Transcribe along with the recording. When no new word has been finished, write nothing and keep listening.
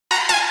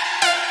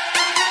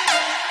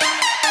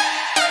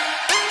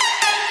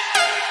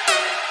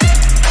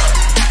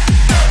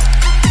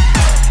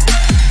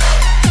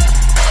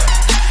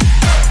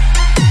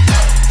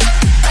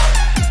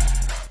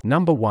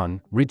Number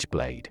 1.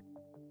 RidgeBlade.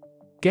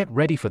 Get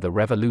ready for the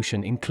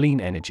revolution in clean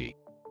energy.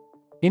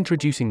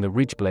 Introducing the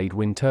RidgeBlade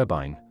wind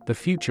turbine, the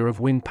future of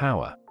wind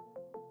power.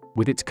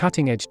 With its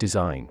cutting-edge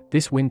design,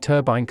 this wind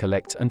turbine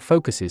collects and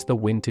focuses the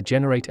wind to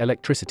generate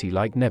electricity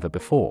like never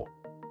before.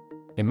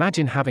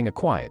 Imagine having a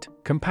quiet,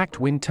 compact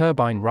wind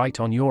turbine right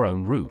on your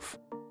own roof.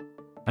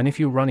 And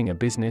if you're running a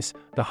business,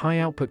 the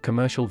high-output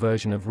commercial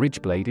version of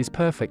RidgeBlade is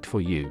perfect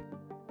for you.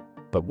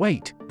 But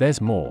wait,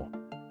 there's more.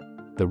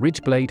 The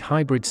RidgeBlade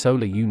hybrid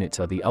solar units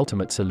are the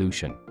ultimate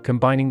solution,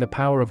 combining the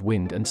power of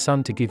wind and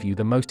sun to give you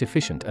the most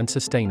efficient and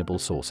sustainable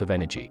source of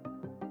energy.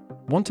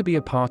 Want to be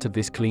a part of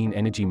this clean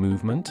energy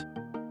movement?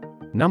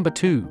 Number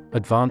 2.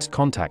 Advanced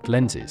contact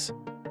lenses.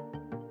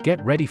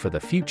 Get ready for the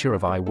future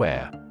of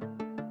eyewear.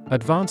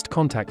 Advanced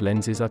contact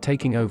lenses are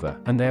taking over,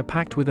 and they're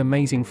packed with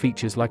amazing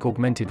features like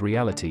augmented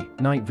reality,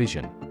 night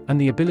vision, and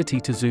the ability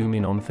to zoom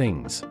in on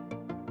things.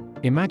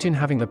 Imagine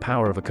having the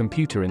power of a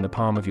computer in the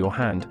palm of your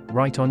hand,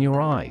 right on your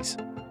eyes.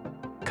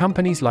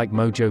 Companies like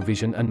Mojo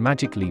Vision and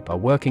Magic Leap are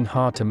working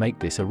hard to make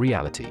this a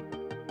reality.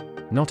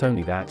 Not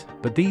only that,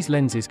 but these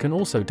lenses can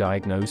also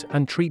diagnose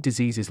and treat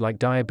diseases like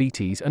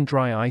diabetes and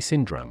dry eye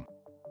syndrome.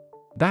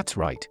 That's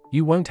right,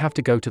 you won't have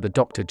to go to the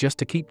doctor just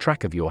to keep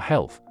track of your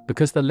health,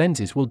 because the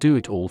lenses will do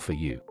it all for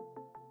you.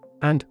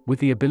 And, with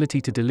the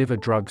ability to deliver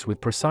drugs with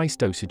precise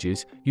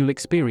dosages, you'll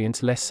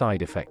experience less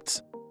side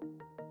effects.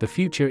 The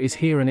future is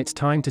here, and it's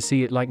time to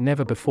see it like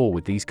never before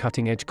with these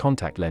cutting-edge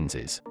contact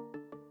lenses.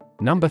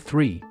 Number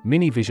 3.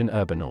 Mini Vision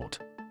Urbanaut.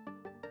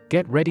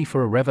 Get ready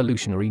for a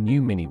revolutionary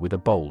new Mini with a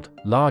bold,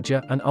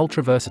 larger and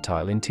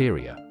ultra-versatile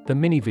interior, the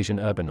Mini Vision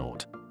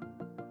Urbanaut.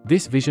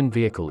 This vision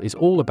vehicle is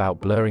all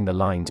about blurring the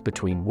lines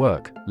between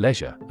work,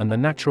 leisure, and the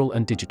natural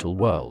and digital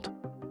world.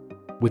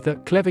 With the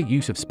clever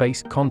use of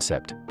space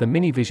concept, the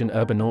Mini Vision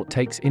Urbanaut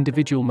takes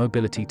individual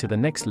mobility to the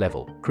next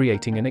level,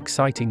 creating an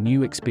exciting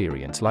new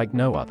experience like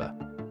no other.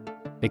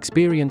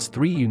 Experience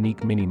 3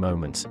 unique mini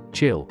moments: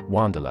 chill,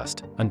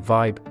 wanderlust, and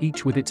vibe,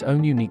 each with its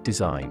own unique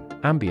design,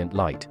 ambient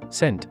light,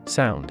 scent,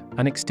 sound,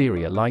 and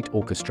exterior light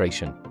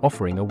orchestration,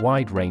 offering a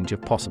wide range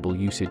of possible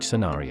usage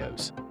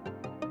scenarios.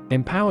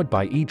 Empowered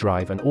by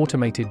eDrive and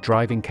automated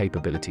driving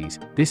capabilities,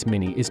 this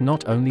Mini is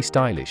not only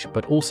stylish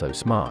but also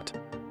smart.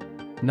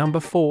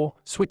 Number 4.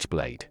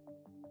 Switchblade.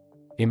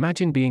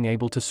 Imagine being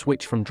able to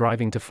switch from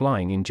driving to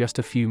flying in just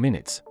a few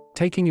minutes,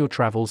 taking your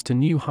travels to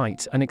new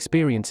heights and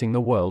experiencing the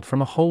world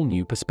from a whole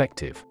new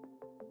perspective.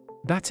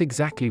 That's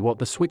exactly what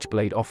the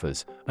Switchblade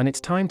offers, and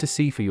it's time to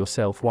see for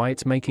yourself why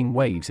it's making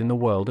waves in the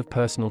world of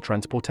personal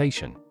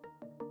transportation.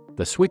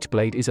 The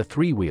Switchblade is a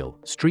 3-wheel,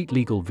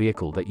 street-legal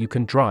vehicle that you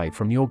can drive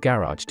from your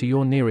garage to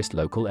your nearest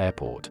local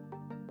airport.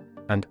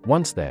 And,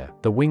 once there,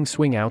 the wings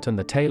swing out and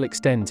the tail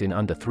extends in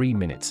under 3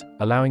 minutes,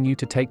 allowing you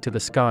to take to the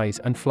skies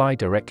and fly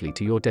directly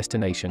to your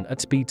destination at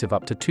speeds of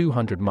up to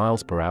 200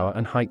 miles per hour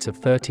and heights of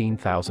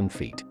 13,000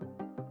 feet.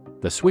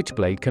 The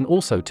Switchblade can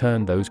also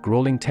turn those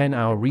grueling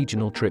 10-hour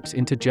regional trips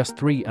into just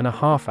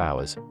 3.5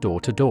 hours, door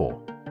to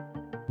door.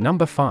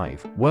 Number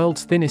 5.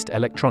 World's thinnest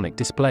electronic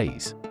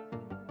displays.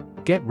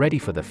 Get ready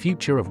for the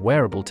future of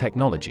wearable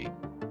technology.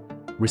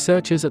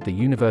 Researchers at the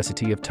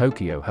University of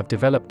Tokyo have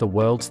developed the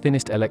world's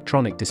thinnest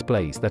electronic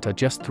displays that are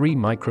just 3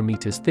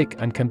 micrometers thick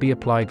and can be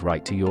applied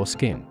right to your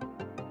skin.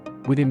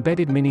 With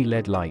embedded mini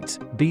LED lights,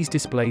 these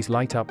displays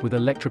light up with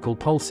electrical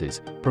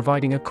pulses,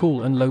 providing a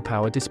cool and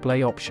low-power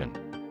display option.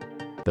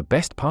 The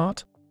best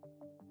part?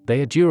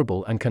 They are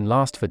durable and can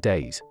last for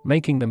days,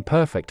 making them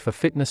perfect for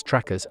fitness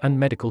trackers and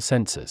medical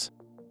sensors.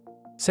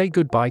 Say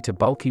goodbye to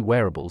bulky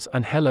wearables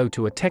and hello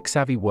to a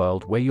tech-savvy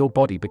world where your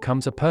body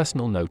becomes a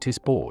personal notice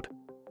board.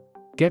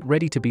 Get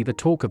ready to be the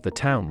talk of the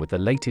town with the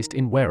latest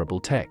in wearable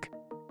tech.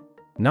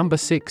 Number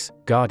 6.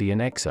 Guardian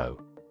Exo.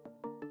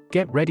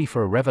 Get ready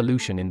for a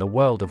revolution in the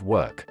world of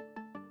work.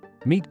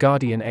 Meet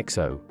Guardian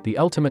Exo, the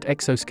ultimate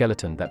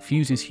exoskeleton that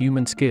fuses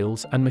human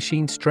skills and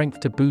machine strength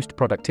to boost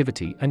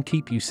productivity and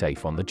keep you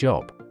safe on the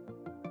job.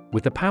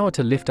 With the power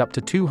to lift up to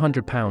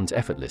 200 pounds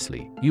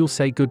effortlessly, you'll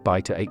say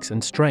goodbye to aches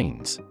and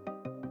strains.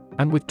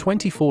 And with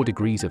 24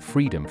 degrees of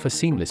freedom for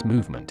seamless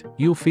movement,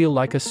 you'll feel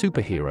like a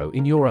superhero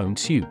in your own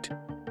suit.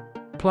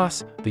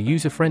 Plus, the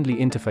user-friendly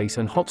interface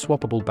and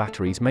hot-swappable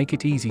batteries make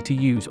it easy to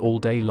use all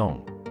day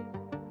long.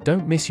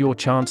 Don't miss your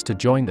chance to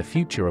join the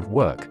future of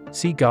work.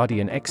 See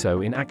Guardian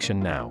Exo in action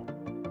now.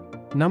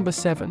 Number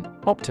 7.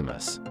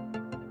 Optimus.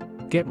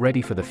 Get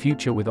ready for the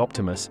future with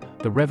Optimus,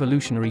 the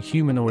revolutionary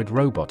humanoid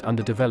robot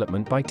under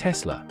development by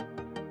Tesla.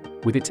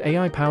 With its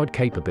AI-powered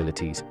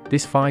capabilities,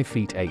 this 5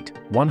 feet 8,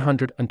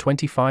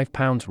 125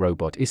 pounds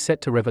robot is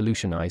set to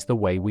revolutionize the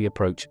way we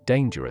approach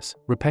dangerous,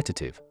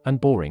 repetitive,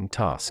 and boring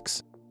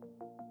tasks.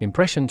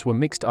 Impressions were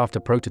mixed after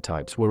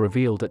prototypes were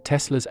revealed at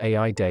Tesla's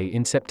AI Day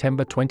in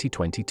September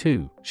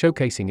 2022,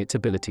 showcasing its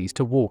abilities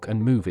to walk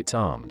and move its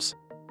arms.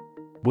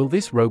 Will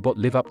this robot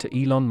live up to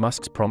Elon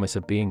Musk's promise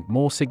of being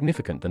more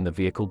significant than the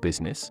vehicle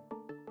business?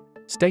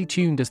 Stay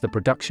tuned as the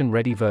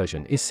production-ready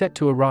version is set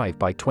to arrive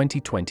by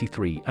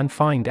 2023 and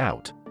find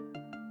out.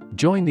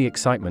 Join the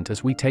excitement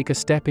as we take a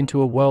step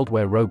into a world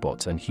where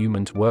robots and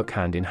humans work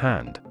hand in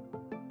hand.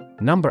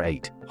 Number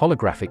 8.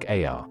 Holographic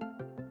AR.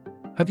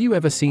 Have you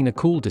ever seen a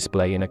cool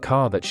display in a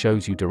car that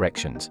shows you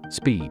directions,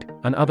 speed,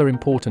 and other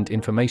important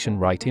information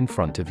right in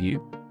front of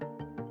you?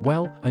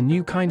 Well, a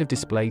new kind of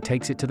display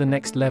takes it to the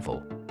next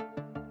level.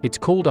 It's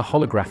called a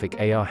holographic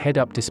AR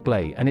head-up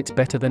display, and it's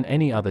better than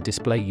any other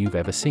display you've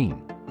ever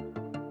seen.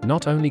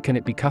 Not only can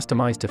it be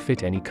customized to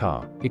fit any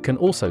car, it can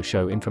also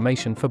show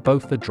information for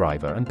both the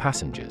driver and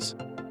passengers.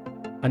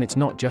 And it's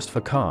not just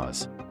for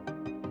cars.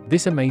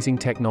 This amazing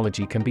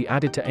technology can be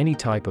added to any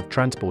type of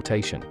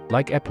transportation,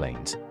 like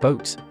airplanes,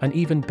 boats, and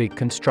even big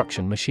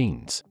construction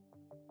machines.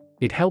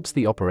 It helps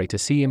the operator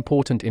see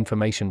important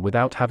information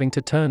without having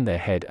to turn their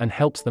head and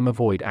helps them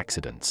avoid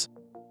accidents.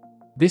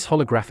 This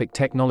holographic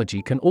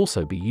technology can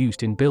also be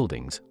used in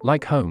buildings,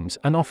 like homes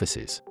and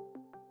offices.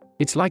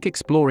 It's like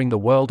exploring the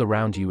world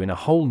around you in a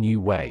whole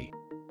new way.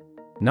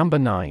 Number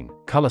 9.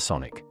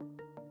 Colorsonic.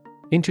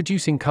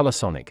 Introducing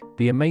Colorsonic,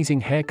 the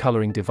amazing hair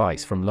coloring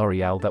device from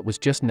L'Oreal that was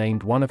just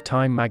named one of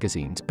Time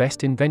magazine's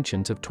best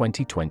inventions of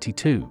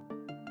 2022.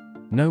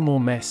 No more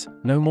mess,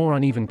 no more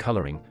uneven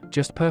coloring,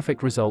 just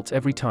perfect results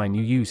every time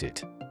you use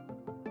it.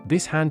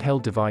 This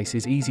handheld device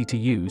is easy to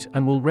use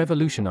and will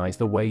revolutionize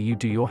the way you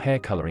do your hair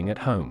coloring at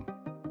home.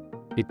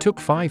 It took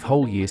 5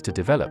 whole years to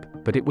develop,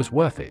 but it was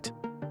worth it.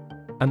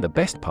 And the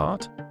best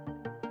part?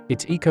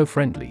 It's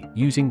eco-friendly,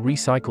 using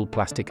recycled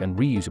plastic and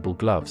reusable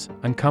gloves,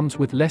 and comes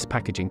with less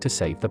packaging to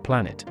save the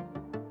planet.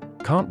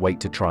 Can't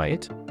wait to try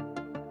it?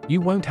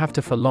 You won't have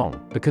to for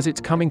long, because it's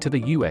coming to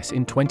the US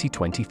in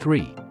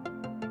 2023.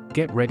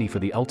 Get ready for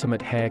the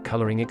ultimate hair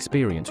coloring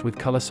experience with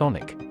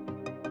Colorsonic.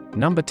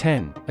 Number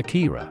 10.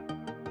 Akira.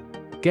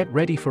 Get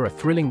ready for a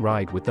thrilling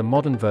ride with the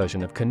modern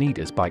version of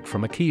Kaneda's bike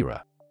from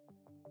Akira.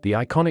 The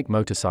iconic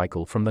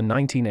motorcycle from the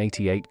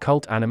 1988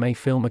 cult anime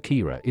film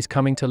Akira is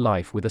coming to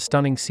life with a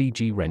stunning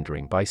CG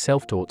rendering by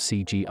self-taught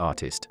CG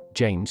artist,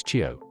 James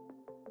Chio.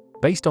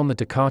 Based on the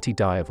Ducati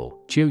Diavel,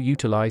 Chio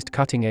utilized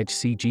cutting-edge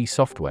CG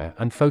software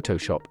and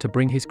Photoshop to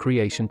bring his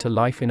creation to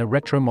life in a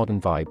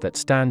retro-modern vibe that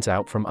stands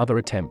out from other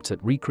attempts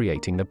at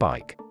recreating the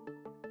bike.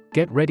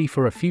 Get ready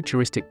for a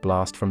futuristic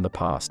blast from the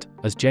past,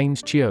 as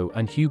James Chio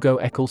and Hugo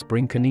Eccles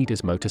bring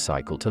Kaneda's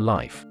motorcycle to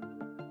life.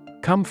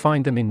 Come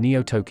find them in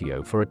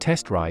Neo-Tokyo for a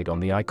test ride on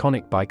the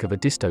iconic bike of a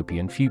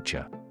dystopian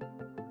future.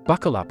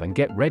 Buckle up and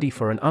get ready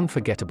for an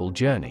unforgettable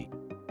journey.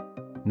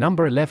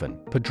 Number 11.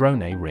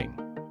 Padrone Ring.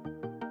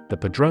 The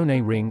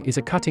Padrone Ring is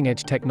a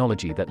cutting-edge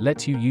technology that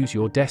lets you use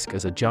your desk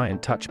as a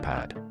giant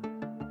touchpad.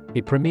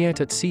 It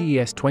premiered at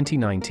CES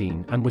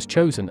 2019 and was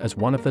chosen as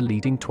one of the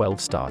leading 12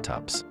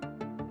 startups.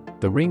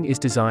 The ring is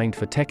designed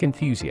for tech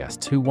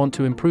enthusiasts who want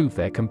to improve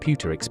their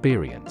computer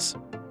experience.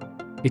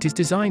 It is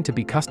designed to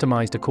be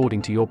customized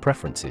according to your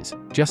preferences,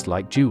 just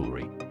like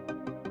jewelry.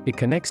 It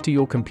connects to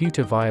your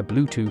computer via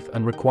Bluetooth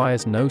and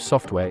requires no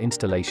software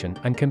installation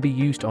and can be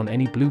used on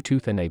any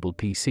Bluetooth-enabled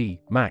PC,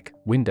 Mac,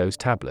 Windows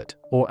tablet,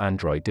 or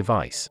Android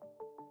device.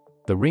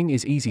 The ring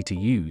is easy to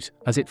use,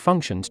 as it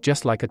functions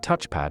just like a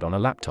touchpad on a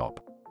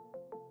laptop.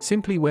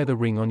 Simply wear the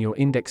ring on your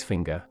index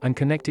finger and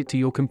connect it to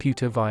your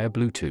computer via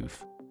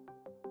Bluetooth.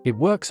 It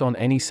works on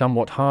any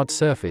somewhat hard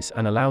surface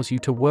and allows you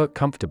to work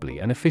comfortably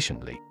and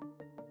efficiently.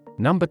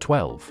 Number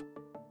 12.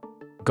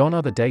 Gone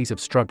are the days of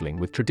struggling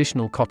with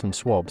traditional cotton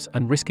swabs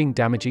and risking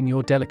damaging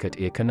your delicate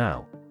ear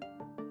canal.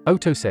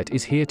 Otoset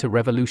is here to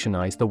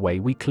revolutionize the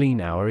way we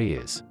clean our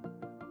ears.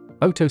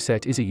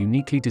 Otoset is a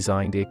uniquely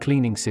designed ear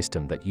cleaning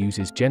system that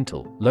uses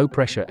gentle,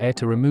 low-pressure air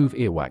to remove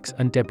earwax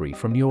and debris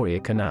from your ear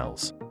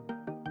canals.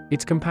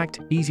 It's compact,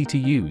 easy to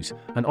use,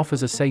 and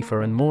offers a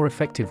safer and more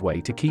effective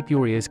way to keep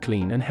your ears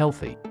clean and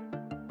healthy.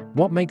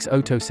 What makes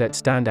Otoset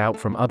stand out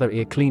from other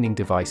ear cleaning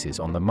devices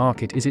on the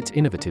market is its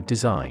innovative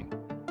design.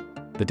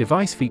 The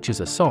device features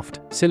a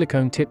soft,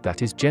 silicone tip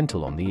that is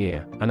gentle on the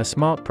ear, and a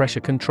smart pressure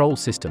control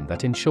system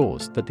that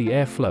ensures that the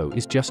airflow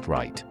is just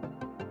right.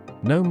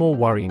 No more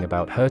worrying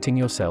about hurting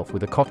yourself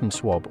with a cotton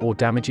swab or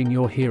damaging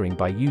your hearing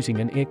by using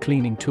an ear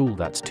cleaning tool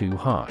that's too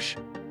harsh.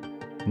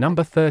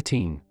 Number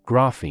 13.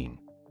 Graphene.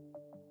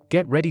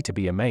 Get ready to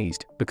be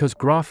amazed, because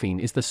graphene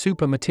is the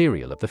super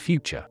material of the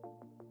future.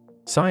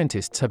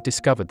 Scientists have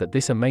discovered that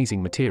this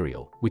amazing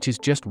material, which is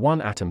just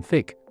 1 atom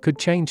thick, could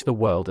change the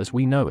world as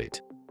we know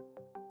it.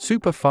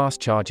 Super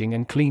fast charging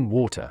and clean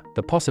water,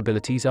 the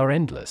possibilities are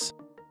endless.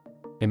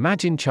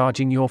 Imagine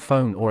charging your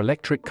phone or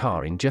electric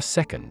car in just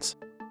seconds.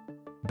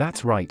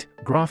 That's right,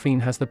 graphene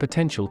has the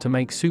potential to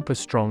make super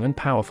strong and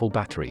powerful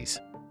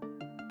batteries.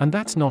 And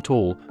that's not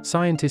all,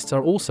 scientists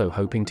are also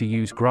hoping to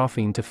use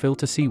graphene to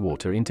filter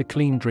seawater into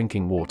clean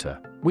drinking water,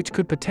 which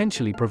could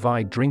potentially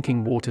provide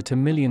drinking water to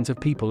millions of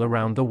people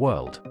around the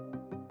world.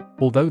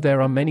 Although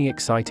there are many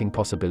exciting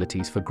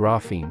possibilities for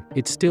graphene,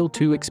 it's still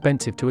too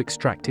expensive to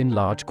extract in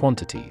large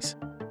quantities.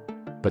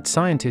 But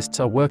scientists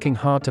are working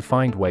hard to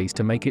find ways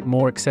to make it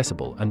more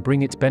accessible and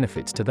bring its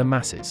benefits to the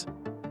masses.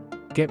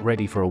 Get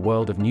ready for a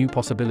world of new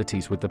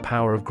possibilities with the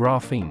power of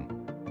graphene.